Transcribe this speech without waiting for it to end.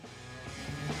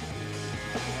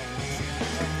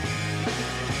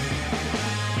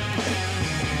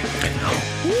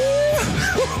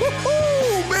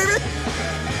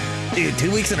Dude,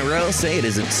 2 weeks in a row, say it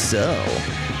isn't so.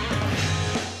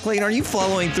 Clayton, are you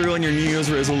following through on your New Year's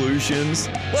resolutions?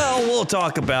 Well, we'll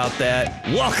talk about that.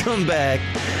 Welcome back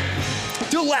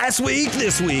to Last Week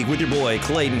This Week with your boy,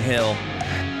 Clayton Hill.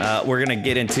 We're going to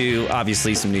get into,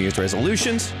 obviously, some New Year's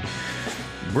resolutions.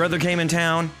 Brother came in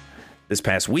town this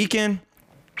past weekend.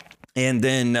 And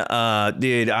then,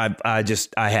 dude,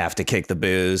 I have to kick the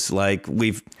booze. Like,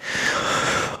 we've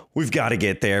got to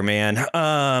get there, man.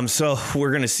 So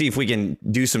we're going to see if we can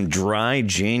do some dry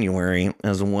January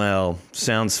as well.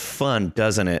 Sounds fun,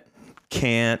 doesn't it?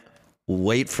 Can't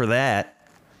wait for that.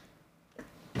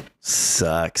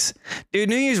 Sucks. Dude,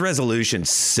 New Year's resolutions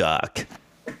suck.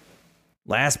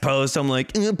 Last post, I'm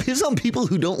like, piss on people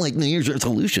who don't like New Year's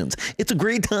resolutions. It's a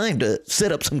great time to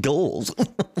set up some goals.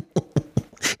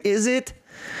 Is it?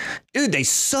 Dude, they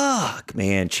suck,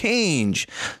 man. Change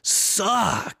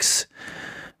sucks.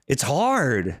 It's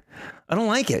hard. I don't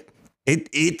like it.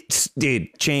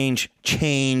 Dude, change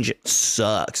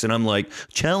sucks. And I'm like,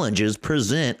 challenges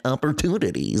present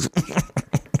opportunities.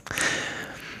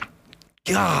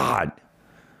 God,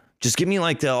 just give me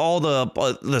like all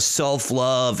the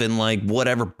self-love and like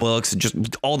whatever books, and just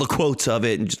all the quotes of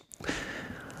it, and just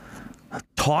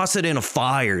toss it in a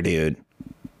fire, dude.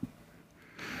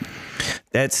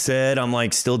 That said, I'm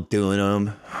like still doing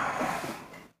them.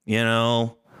 You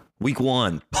know, week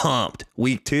 1, pumped.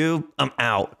 Week 2, I'm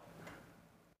out.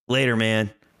 Later, man.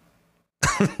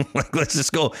 Like, let's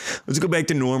go back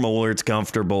to normal where it's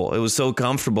comfortable. It was so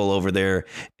comfortable over there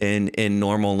in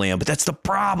normal land, but that's the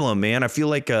problem, man. I feel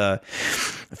like the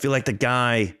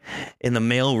guy in the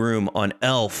mailroom on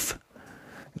Elf.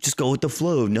 Just go with the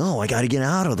flow. No, I got to get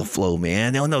out of the flow,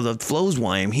 man. No, the flow's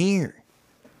why I'm here.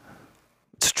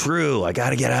 It's true. I got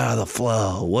to get out of the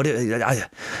flow.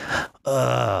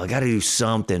 I got to do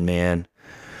something, man.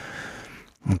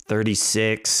 I'm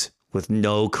 36 with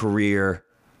no career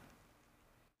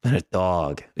and a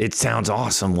dog. It sounds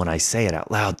awesome when I say it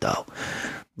out loud, though.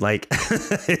 Like,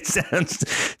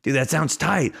 that sounds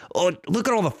tight. Oh, look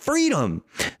at all the freedom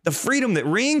that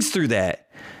rings through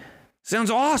that. Sounds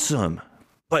awesome.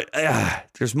 But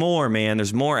there's more, man.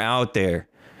 There's more out there.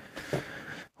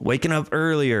 Waking up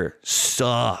earlier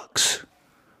sucks.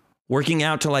 Working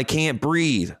out till I can't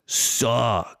breathe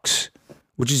sucks.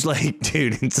 Which is like,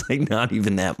 dude, it's like not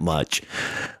even that much.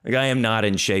 Like, I am not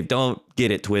in shape. Don't get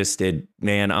it twisted,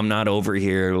 man. I'm not over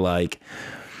here like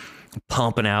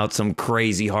pumping out some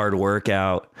crazy hard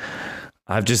workout.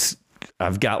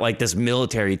 I've got like this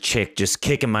military chick just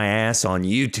kicking my ass on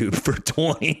YouTube for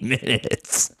 20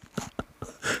 minutes.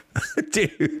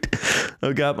 Dude,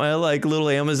 I've got my like little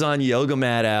Amazon yoga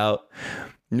mat out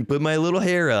and put my little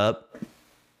hair up,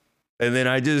 and then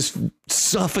I just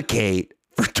suffocate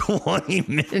for 20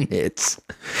 minutes.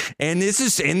 And this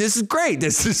is great.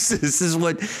 This is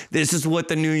what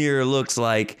the new year looks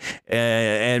like.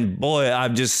 And boy,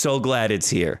 I'm just so glad it's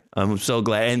here. I'm so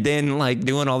glad. And then like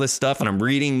doing all this stuff, and I'm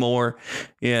reading more,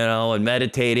 you know, and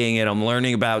meditating, and I'm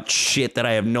learning about shit that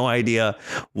I have no idea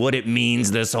what it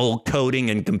means. This whole coding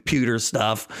and computer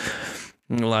stuff.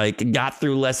 Like, got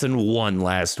through lesson 1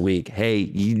 last week.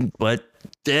 Hey, but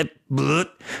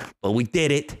we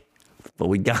did it. But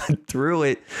we got through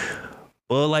it.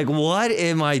 Well, like, what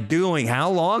am I doing? How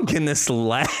long can this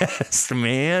last,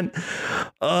 man?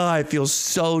 Oh, I feel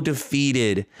so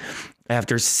defeated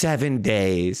after 7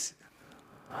 days.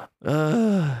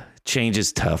 Change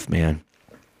is tough, man.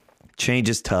 Change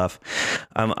is tough.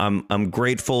 I'm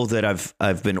grateful that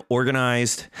I've been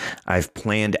organized. I've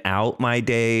planned out my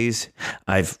days.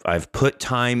 I've put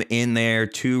time in there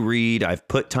to read. I've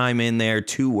put time in there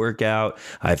to work out.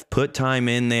 I've put time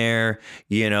in there,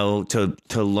 you know, to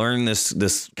learn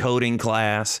this coding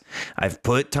class. I've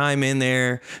put time in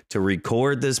there to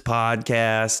record this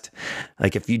podcast.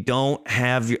 Like, if you don't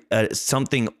have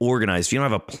something organized, if you don't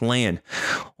have a plan,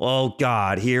 oh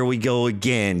God, here we go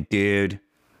again, dude.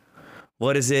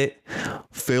 What is it?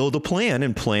 Fail to plan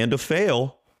and plan to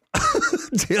fail.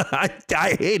 I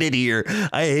hate it here.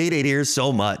 I hate it here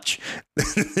so much.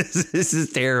 This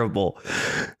is terrible.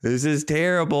 This is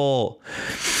terrible.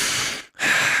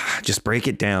 Just break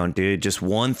it down, dude. Just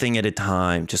one thing at a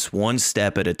time. Just one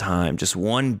step at a time. Just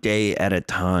one day at a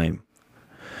time.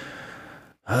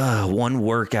 One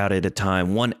workout at a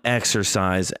time. One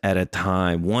exercise at a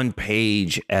time. One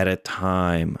page at a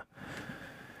time.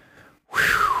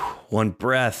 Whew. One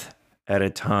breath at a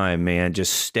time, man.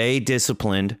 Just stay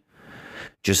disciplined.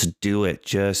 Just do it.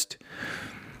 Just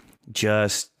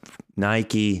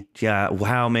Nike. Yeah.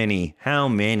 How many,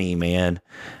 man?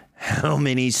 How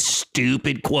many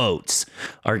stupid quotes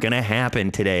are going to happen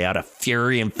today out of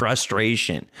fury and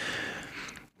frustration?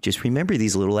 Just remember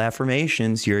these little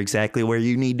affirmations. You're exactly where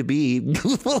you need to be.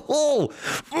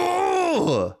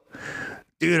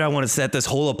 Dude, I want to set this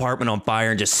whole apartment on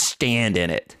fire and just stand in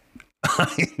it.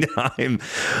 I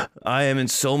am in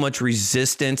so much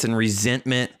resistance and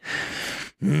resentment.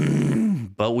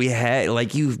 But we had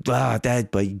but you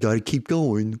gotta keep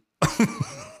going.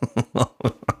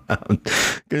 I'm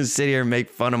gonna sit here and make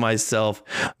fun of myself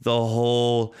the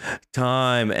whole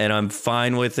time, and I'm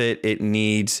fine with it. It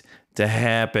needs to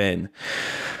happen.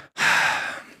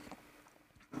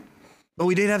 But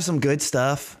we did have some good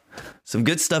stuff. Some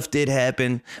good stuff did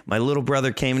happen. My little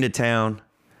brother came into town.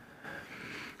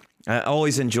 I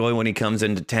always enjoy when he comes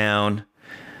into town.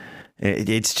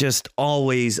 It's just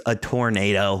always a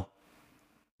tornado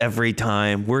every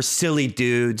time. We're silly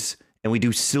dudes and we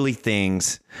do silly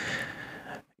things.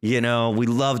 You know, we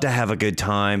love to have a good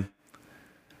time.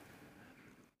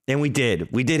 And we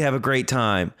did. We did have a great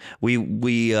time. We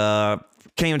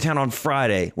came to town on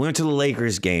Friday. We went to the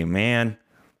Lakers game, man.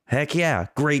 Heck yeah.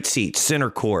 Great seats. Center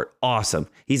court. Awesome.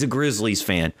 He's a Grizzlies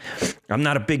fan. I'm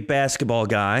not a big basketball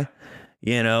guy.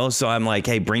 You know, so I'm like,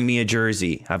 hey, bring me a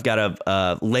jersey. I've got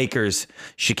a Lakers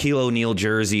Shaquille O'Neal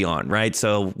jersey on, right?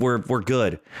 So we're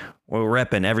good. We're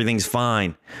repping. Everything's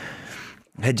fine.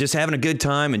 Just having a good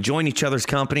time, enjoying each other's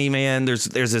company, man. There's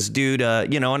this dude,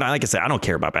 you know, and like I said, I don't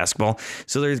care about basketball.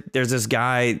 So there's this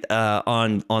guy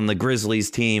on the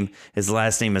Grizzlies team. His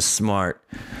last name is Smart.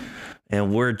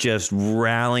 And we're just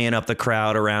rallying up the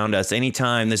crowd around us.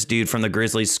 Anytime this dude from the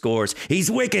Grizzlies scores,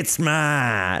 he's wicked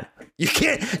smart. You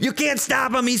can't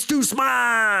stop him. He's too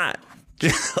smart.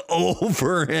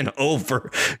 Over and over.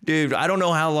 Dude, I don't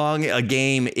know how long a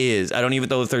game is. I don't even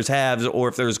know if there's halves or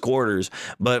if there's quarters.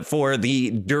 But for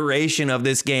the duration of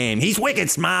this game, he's wicked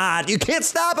smart. You can't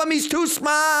stop him. He's too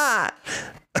smart.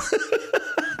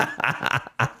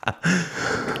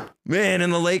 Man,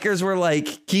 and the Lakers were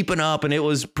like keeping up, and it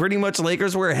was pretty much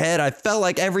Lakers were ahead. I felt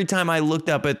like every time I looked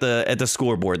up at the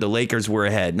scoreboard, the Lakers were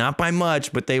ahead. Not by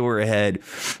much, but they were ahead.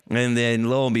 And then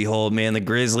lo and behold, man, the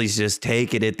Grizzlies just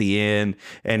take it at the end.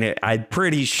 And I'm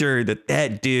pretty sure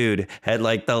that dude had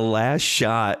like the last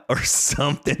shot or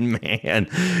something, man.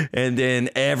 And then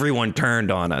everyone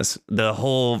turned on us. The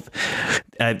whole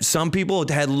some people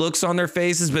had looks on their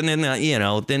faces, but then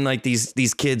then like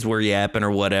these kids were yapping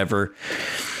or whatever.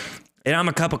 And I'm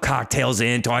a couple cocktails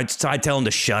in, so I tell them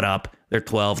to shut up. They're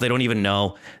 12. They don't even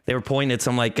know. They were pointing at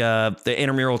some like the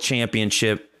intramural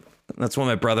championship. That's what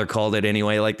my brother called it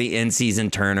anyway, like the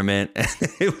in-season tournament.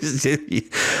 It was just,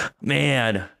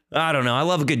 man, I don't know. I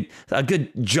love a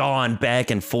good jawing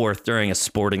back and forth during a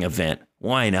sporting event.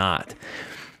 Why not?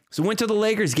 So went to the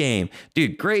Lakers game.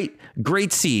 Dude,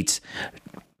 great seats.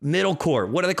 Middle court.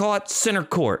 What do they call it? Center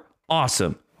court.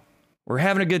 Awesome. We're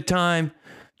having a good time.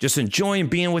 Just enjoying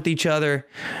being with each other.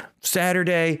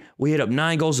 Saturday, we hit up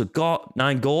 9 holes of golf.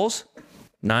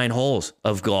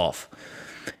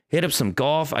 Hit up some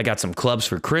golf. I got some clubs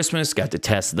for Christmas. Got to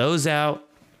test those out.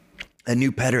 A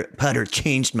new putter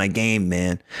changed my game,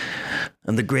 man.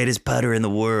 I'm the greatest putter in the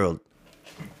world.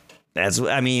 That's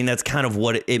kind of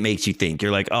what it makes you think.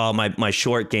 You're like, oh, my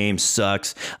short game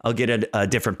sucks. I'll get a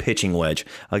different pitching wedge.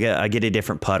 I get a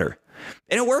different putter.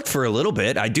 And it worked for a little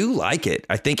bit. I do like it.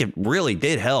 I think it really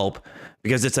did help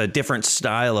because it's a different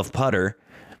style of putter.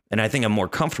 And I think I'm more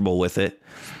comfortable with it.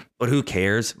 But who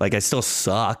cares? Like, I still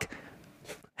suck.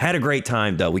 Had a great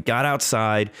time, though. We got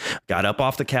outside, got up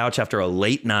off the couch after a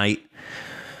late night,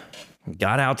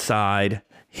 got outside,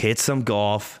 hit some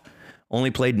golf,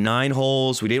 only played 9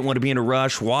 holes. We didn't want to be in a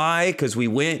rush. Why? Because we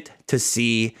went to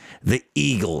see the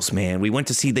Eagles, man. We went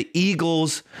to see the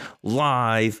Eagles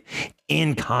live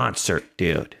in concert,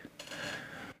 dude.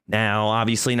 Now,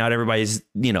 obviously, not everybody's,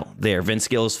 there. Vince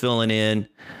Gill's filling in.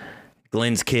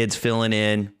 Glenn's kids filling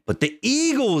in. But the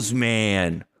Eagles,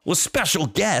 man, was special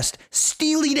guest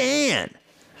Steely Dan.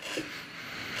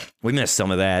 We missed some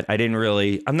of that.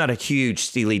 I'm not a huge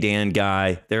Steely Dan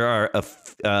guy. There are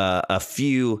a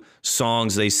few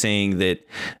songs they sing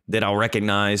that I'll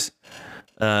recognize,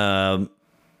 but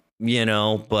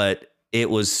it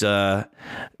was, how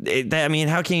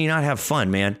can you not have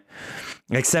fun, man?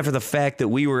 Except for the fact that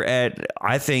we were at,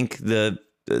 I think, the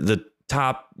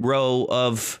top row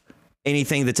of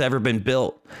anything that's ever been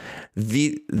built.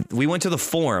 We went to the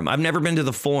Forum. I've never been to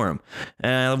the Forum.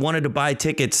 And I wanted to buy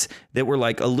tickets that were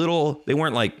like they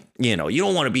weren't like, you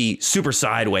don't want to be super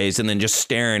sideways and then just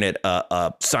staring at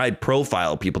a side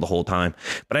profile of people the whole time.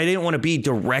 But I didn't want to be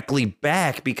directly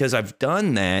back because I've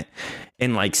done that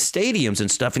in like stadiums and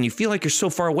stuff. And you feel like you're so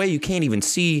far away, you can't even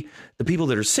see the people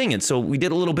that are singing. So we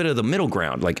did a little bit of the middle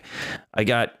ground. Like I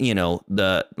got,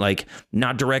 the like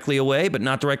not directly away, but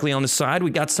not directly on the side.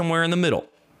 We got somewhere in the middle.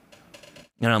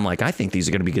 And I'm like, I think these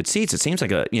are going to be good seats. It seems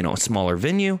like a smaller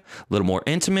venue, a little more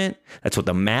intimate. That's what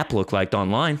the map looked like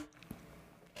online.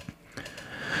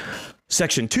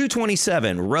 Section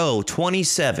 227, row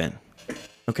 27.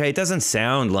 Okay, it doesn't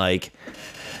sound like,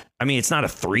 it's not a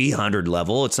 300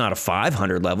 level. It's not a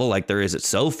 500 level like there is at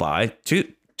SoFi.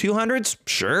 200s?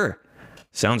 Sure.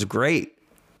 Sounds great.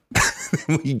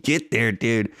 We get there,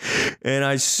 dude. And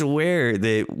I swear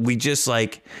that we just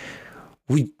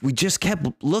we just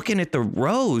kept looking at the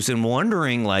rows and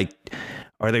wondering, like,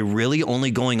 are they really only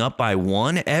going up by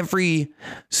one? Every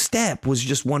step was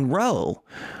just one row.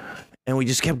 And we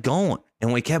just kept going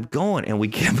and we kept going and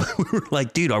we were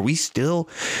like, dude, is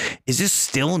this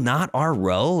still not our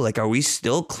row? Like, are we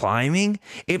still climbing?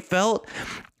 It felt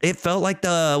like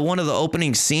one of the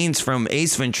opening scenes from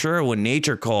Ace Ventura when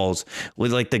nature calls,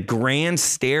 with like the grand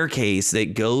staircase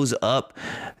that goes up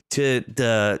to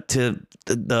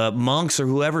the monks or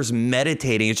whoever's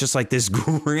meditating. It's just like this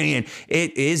grand,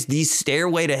 it is the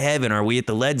stairway to heaven. Are we at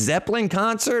the Led Zeppelin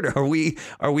concert? Are we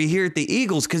here at the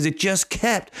Eagles? Because it just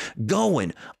kept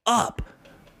going up.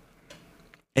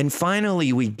 And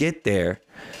finally we get there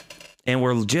and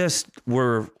we're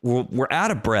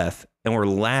out of breath and we're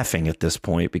laughing at this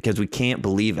point because we can't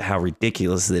believe how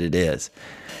ridiculous that it is.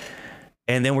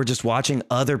 And then we're just watching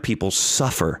other people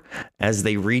suffer as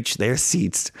they reach their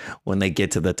seats when they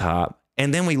get to the top.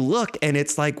 And then we look and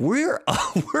it's like we're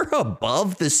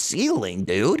above the ceiling,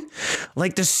 dude.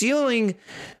 Like the ceiling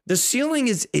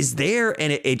is there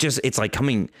and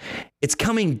it's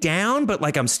coming down, but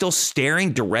like I'm still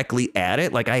staring directly at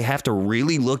it. Like I have to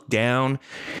really look down.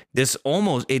 It's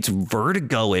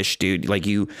vertigo-ish, dude. Like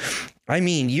you're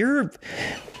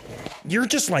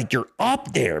just like, you're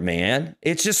up there, man.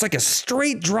 It's just like a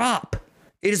straight drop.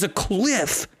 It is a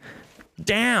cliff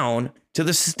down to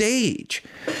the stage.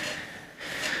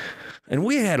 And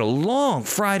we had a long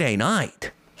Friday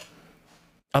night,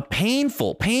 a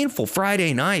painful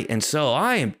Friday night. And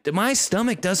so my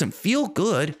stomach doesn't feel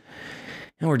good.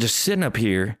 And we're just sitting up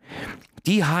here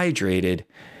dehydrated.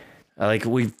 Like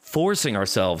we're forcing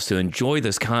ourselves to enjoy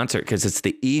this concert because it's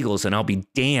the Eagles. And I'll be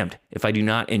damned if I do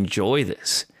not enjoy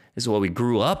this. This is what we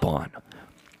grew up on.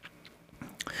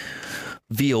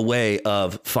 Via way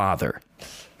of father,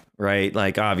 right?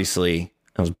 Like obviously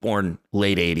I was born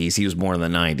late 80s. He was born in the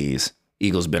 90s.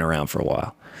 Eagles been around for a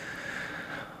while.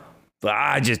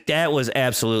 But that was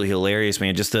absolutely hilarious,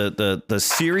 man. Just the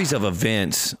series of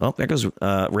events. Oh, there goes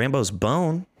Rambo's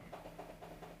Bone.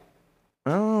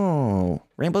 Oh,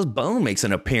 Rambo's Bone makes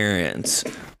an appearance.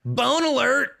 Bone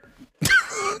alert.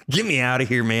 Get me out of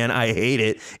here, man. I hate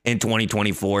it in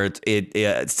 2024.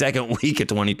 Second week of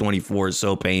 2024 is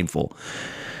so painful.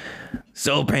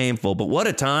 So painful. But what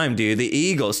a time, dude. The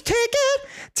Eagles. Take it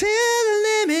to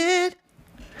the limit.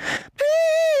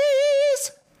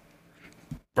 Please.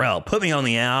 Bro, put me on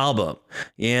the album.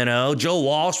 Joe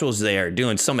Walsh was there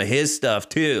doing some of his stuff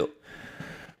too.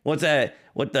 What's that?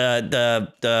 What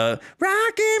the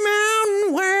Rocky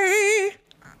Mountain Way?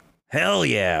 Hell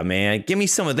yeah, man. Give me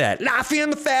some of that. Life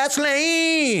in the fast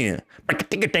lane.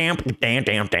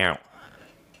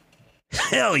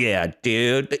 Hell yeah,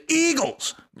 dude. The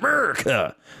Eagles.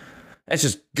 America. That's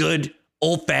just good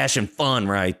old-fashioned fun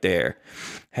right there.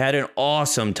 Had an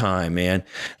awesome time, man.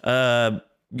 And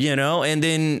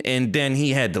then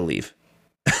he had to leave.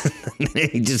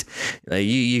 He just,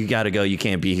 you got to go. You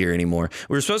can't be here anymore.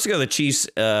 We were supposed to go to the Chiefs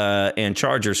and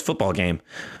Chargers football game,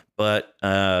 but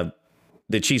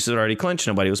the Chiefs had already clinched.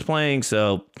 Nobody was playing,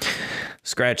 so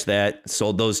scratch that.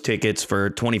 Sold those tickets for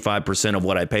 25% of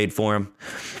what I paid for them.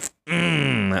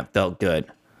 That felt good.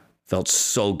 Felt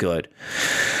so good.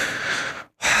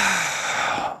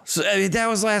 So that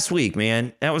was last week,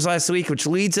 man. That was last week, which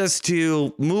leads us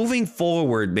to moving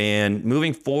forward, man.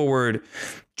 Moving forward,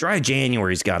 dry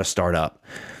January's got to start up.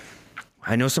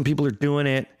 I know some people are doing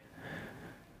it.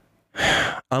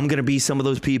 I'm going to be some of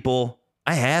those people.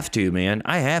 I have to, man.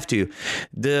 I have to.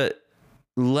 The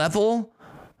level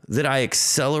that I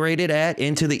accelerated at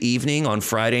into the evening on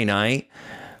Friday night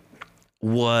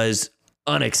was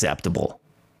unacceptable.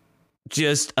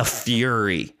 Just a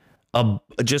fury.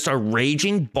 Just a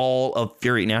raging ball of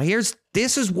fury. Now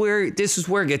this is where it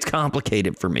gets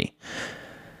complicated for me,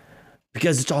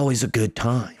 because it's always a good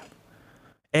time.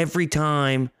 Every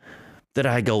time that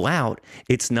I go out,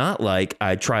 it's not like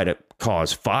I try to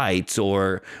cause fights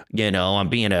or, I'm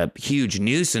being a huge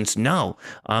nuisance. No,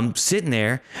 I'm sitting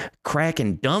there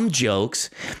cracking dumb jokes,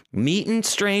 meeting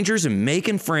strangers and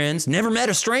making friends. Never met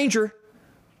a stranger,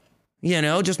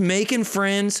 just making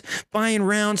friends, buying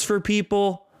rounds for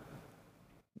people.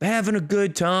 Having a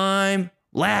good time,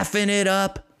 laughing it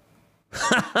up.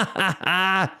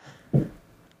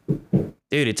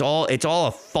 Dude, it's all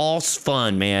a false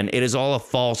fun, man. It is all a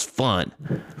false fun.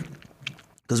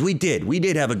 Because we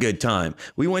did have a good time.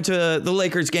 We went to the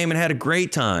Lakers game and had a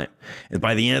great time. And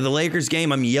by the end of the Lakers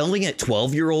game, I'm yelling at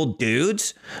 12-year-old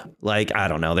dudes. Like, I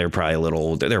don't know. They're probably a little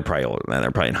older. They're probably older than that.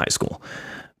 They're probably in high school.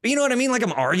 But you know what I mean? Like,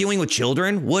 I'm arguing with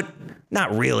children. What?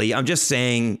 Not really. I'm just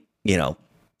saying,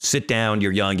 sit down.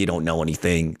 You're young. You don't know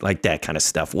anything. Like that kind of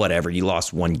stuff. Whatever. You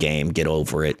lost one game. Get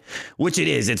over it. Which it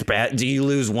is. It's bad. Do you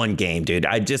lose one game, dude?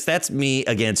 That's me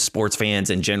against sports fans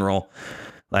in general.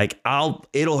 Like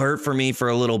it'll hurt for me for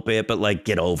a little bit, but like,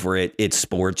 get over it. It's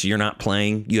sports. You're not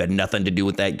playing. You had nothing to do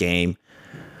with that game.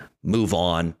 Move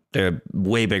on. There are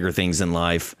way bigger things in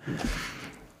life.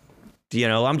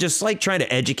 I'm just like trying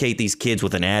to educate these kids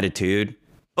with an attitude,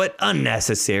 but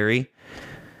unnecessary.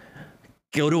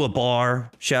 Go to a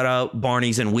bar. Shout out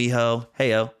Barney's and WeHo.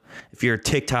 Heyo. If you're a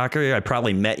TikToker, I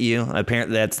probably met you.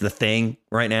 Apparently that's the thing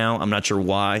right now. I'm not sure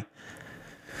why.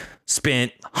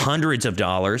 Spent hundreds of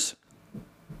dollars.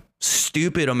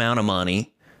 Stupid amount of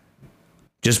money,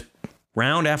 just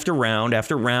round after round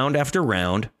after round after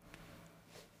round.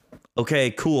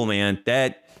 Okay, cool, man.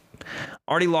 That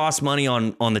already lost money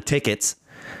on the tickets,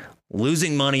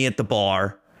 losing money at the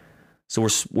bar. So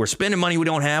we're spending money we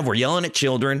don't have. We're yelling at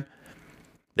children.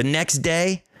 The next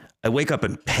day, I wake up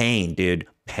in pain, dude.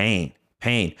 Pain.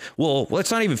 Well, let's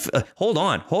not even hold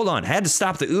on. Had to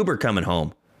stop the Uber coming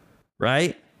home,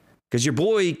 right? Because your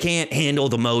boy can't handle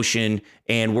the motion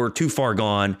and we're too far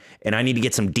gone and I need to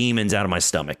get some demons out of my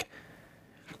stomach.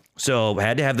 So I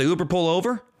had to have the Uber pull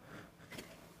over.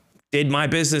 Did my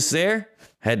business there.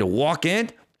 Had to walk in.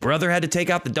 Brother had to take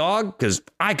out the dog because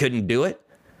I couldn't do it.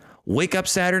 Wake up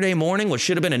Saturday morning, what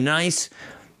should have been a nice,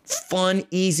 fun,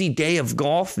 easy day of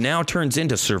golf now turns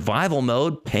into survival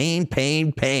mode. Pain,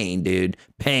 dude.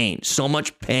 Pain. So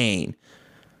much pain.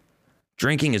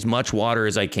 Drinking as much water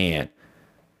as I can.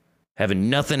 Having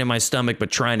nothing in my stomach but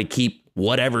trying to keep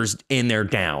whatever's in there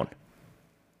down.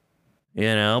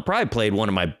 Probably played one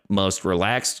of my most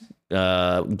relaxed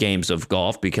games of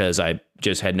golf because I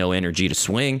just had no energy to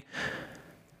swing.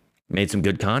 Made some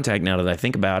good contact now that I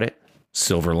think about it.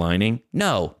 Silver lining.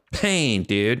 No, pain,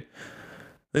 dude.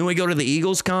 Then we go to the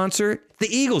Eagles concert.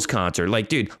 Like,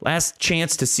 dude, last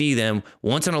chance to see them.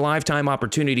 Once in a lifetime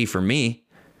opportunity for me.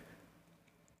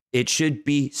 It should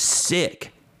be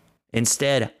sick.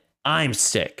 Instead, I'm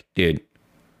sick, dude.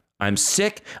 I'm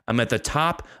sick. I'm at the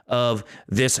top of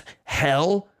this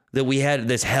hell that we had,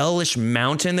 this hellish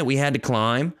mountain that we had to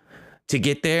climb to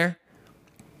get there.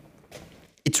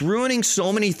 It's ruining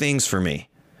so many things for me.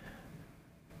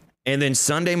 And then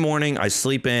Sunday morning, I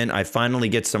sleep in. I finally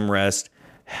get some rest.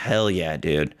 Hell yeah,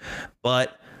 dude.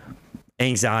 But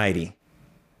anxiety.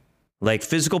 Like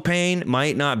physical pain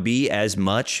might not be as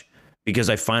much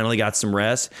because I finally got some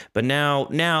rest. But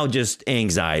now just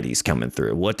anxiety's coming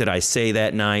through. What did I say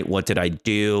that night? What did I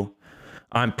do?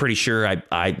 I'm pretty sure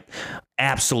I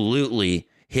absolutely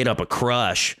hit up a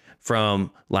crush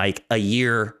from like a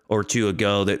year or two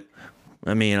ago that,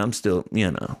 I'm still,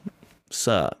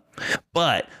 sup.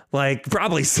 But like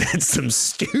probably said some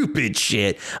stupid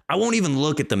shit. I won't even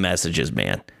look at the messages,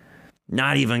 man.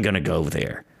 Not even going to go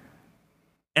there.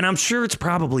 And I'm sure it's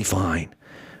probably fine.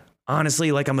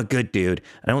 Honestly, like I'm a good dude.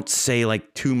 I don't say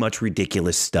like too much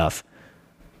ridiculous stuff.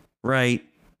 Right?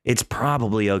 It's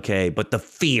probably okay. But the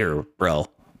fear, bro.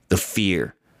 The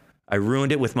fear. I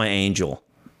ruined it with my angel.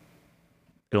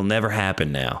 It'll never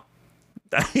happen now.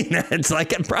 It's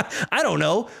like, I don't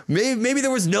know. Maybe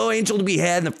there was no angel to be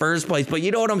had in the first place. But you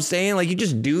know what I'm saying? Like you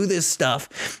just do this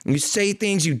stuff. You say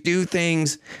things, you do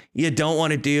things you don't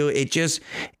want to do. But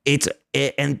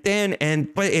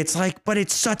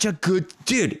it's such a good,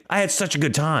 dude, I had such a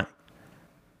good time.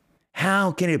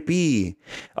 How can it be?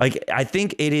 Like, I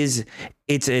think it's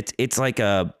like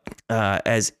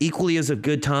as equally as a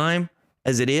good time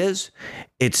as it is,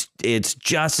 it's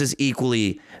just as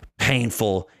equally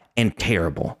painful and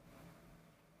terrible.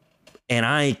 And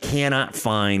I cannot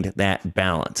find that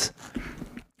balance.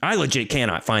 I legit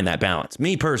cannot find that balance.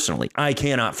 Me personally, I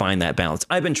cannot find that balance.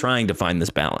 I've been trying to find this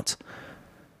balance.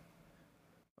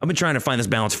 I've been trying to find this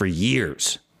balance for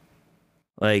years.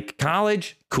 Like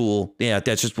college, cool. Yeah,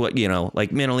 that's just what,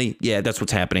 like mentally, yeah, that's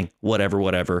what's happening.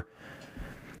 Whatever.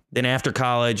 Then after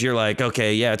college, you're like,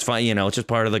 okay, yeah, it's fine. It's just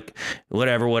part of the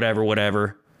whatever.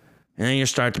 And then you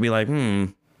start to be like,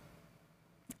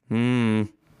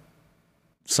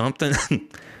 something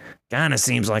kind of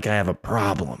seems like I have a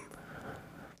problem.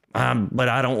 But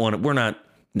I don't want to,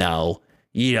 no,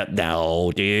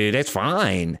 dude, it's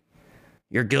fine.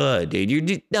 You're good,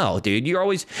 dude. No, dude. You're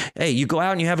always, hey, you go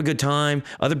out and you have a good time.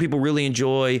 Other people really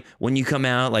enjoy when you come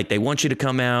out. Like, they want you to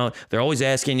come out. They're always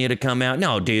asking you to come out.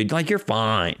 No, dude, like, you're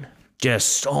fine.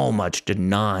 Just so much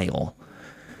denial.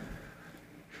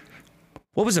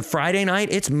 What was it, Friday night?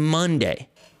 It's Monday.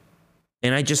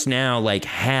 And I just now, like,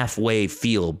 halfway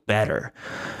feel better.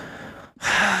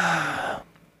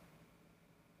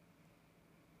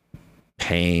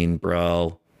 Pain,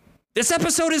 bro. This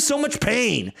episode is so much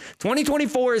pain.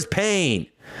 2024 is pain.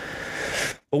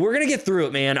 But we're going to get through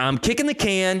it, man. I'm kicking the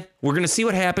can. We're going to see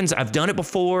what happens. I've done it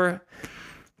before.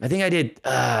 I think I did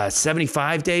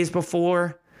 75 days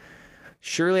before.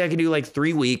 Surely I can do like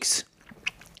 3 weeks.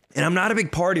 And I'm not a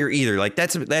big partier either.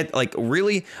 Like,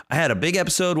 really, I had a big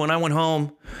episode when I went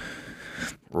home.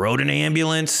 Rode an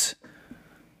ambulance.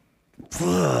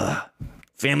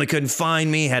 Family couldn't find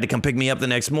me, had to come pick me up the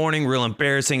next morning. Real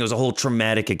embarrassing. It was a whole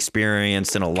traumatic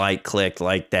experience, and a light clicked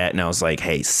like that. And I was like,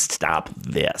 hey, stop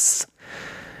this.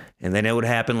 And then it would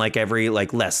happen like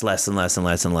less and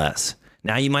less.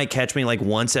 Now you might catch me like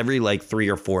once every like 3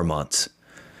 or 4 months.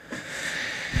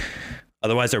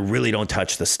 Otherwise, I really don't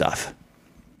touch the stuff.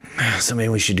 So maybe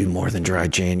we should do more than dry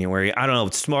January. I don't know.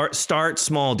 Start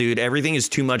small, dude. Everything is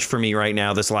too much for me right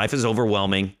now. This life is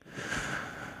overwhelming.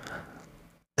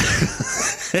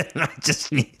 I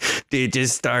just need, dude,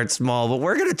 just start small. But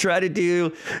we're going to try to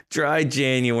do dry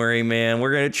January, man.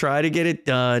 We're going to try to get it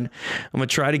done. I'm going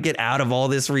to try to get out of all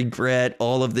this regret,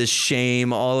 all of this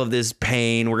shame, all of this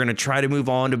pain. We're going to try to move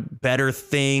on to better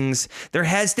things. There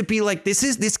has to be like,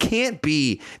 this can't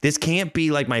be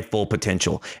like my full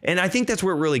potential. And I think that's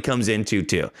where it really comes into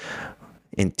too.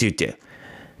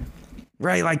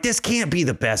 Right? Like, this can't be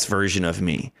the best version of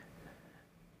me.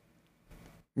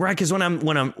 Right, because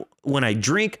when I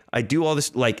drink, I do all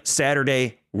this, like,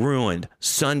 Saturday ruined,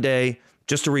 Sunday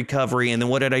just a recovery, and then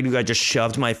what did I do? I just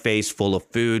shoved my face full of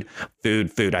food.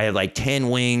 I had like 10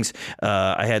 wings.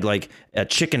 I had like a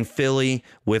chicken Philly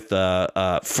with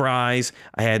fries.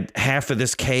 I had half of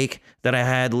this cake that I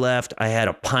had left. I had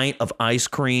a pint of ice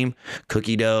cream,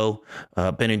 cookie dough,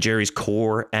 Ben and Jerry's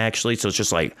core actually. So it's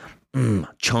just like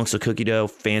chunks of cookie dough,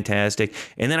 fantastic.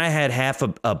 And then I had half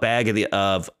a bag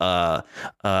of what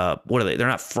are they? They're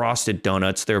not frosted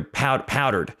donuts. They're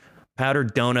powdered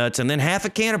donuts, and then half a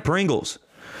can of Pringles.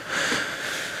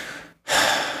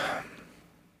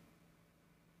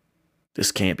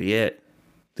 This can't be it.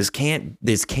 This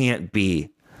can't be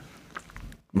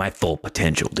my full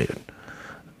potential, dude.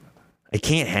 I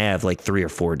can't have like 3 or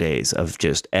 4 days of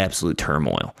just absolute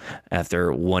turmoil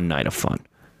after one night of fun.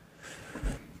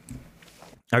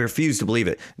 I refuse to believe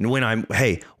it. When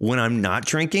I'm not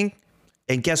drinking,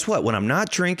 and guess what? When I'm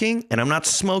not drinking and I'm not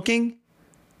smoking,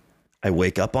 I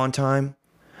wake up on time.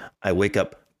 I wake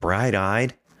up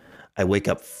bright-eyed. I wake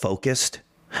up focused.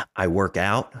 I work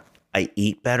out. I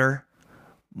eat better.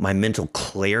 My mental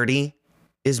clarity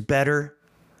is better.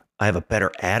 I have a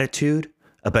better attitude,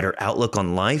 a better outlook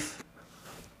on life.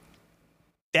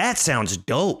 That sounds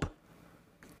dope.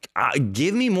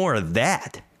 Give me more of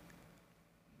that.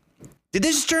 Did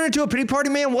this just turn into a pity party,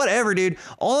 man? Whatever, dude.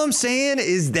 All I'm saying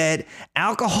is that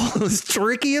alcohol is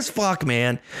tricky as fuck,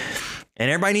 man. And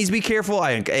everybody needs to be careful.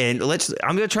 I'm going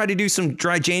to try to do some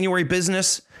dry January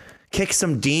business. Kick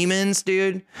some demons,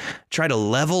 dude. Try to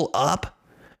level up.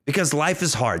 Because life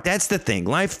is hard. That's the thing.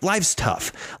 Life's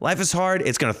tough. Life is hard.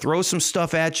 It's going to throw some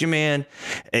stuff at you, man.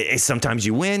 Sometimes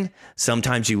you win.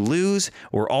 Sometimes you lose.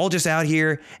 We're all just out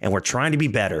here and we're trying to be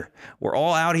better. We're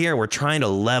all out here. We're trying to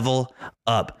level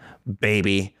up,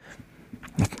 baby.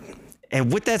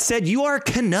 And with that said, you are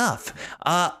enough.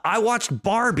 I watched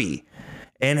Barbie,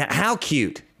 and how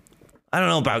cute. I don't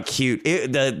know about cute. I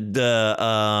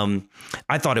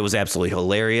thought it was absolutely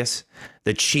hilarious.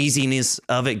 The cheesiness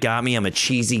of it got me. I'm a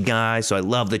cheesy guy, so I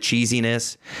love the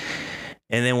cheesiness.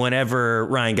 And then whenever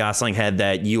Ryan Gosling had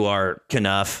that "you are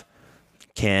enough,"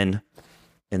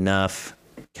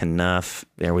 enough,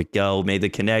 there we go, made the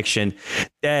connection,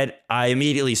 that I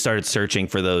immediately started searching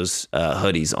for those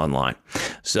hoodies online.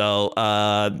 So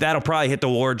that'll probably hit the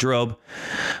wardrobe.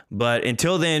 But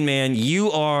until then, man,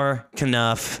 you are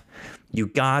enough. You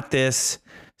got this.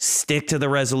 Stick to the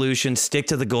resolution, stick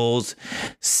to the goals,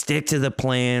 stick to the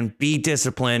plan, be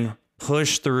disciplined,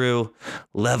 push through,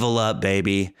 level up,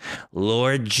 baby.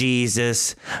 Lord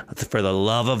Jesus, for the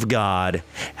love of God,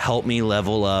 help me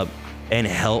level up and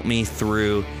help me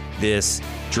through this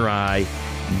dry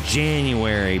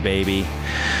January, baby.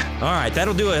 All right,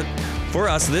 that'll do it for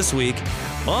us this week.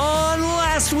 On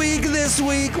Last Week This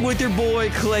Week with your boy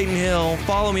Clayton Hill.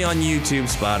 Follow me on YouTube,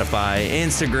 Spotify,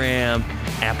 Instagram,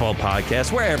 Apple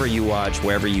Podcasts, wherever you watch,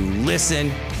 wherever you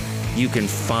listen, you can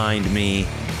find me.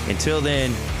 Until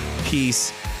then,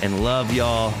 peace and love,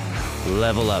 y'all.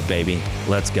 Level up, baby.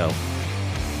 Let's go.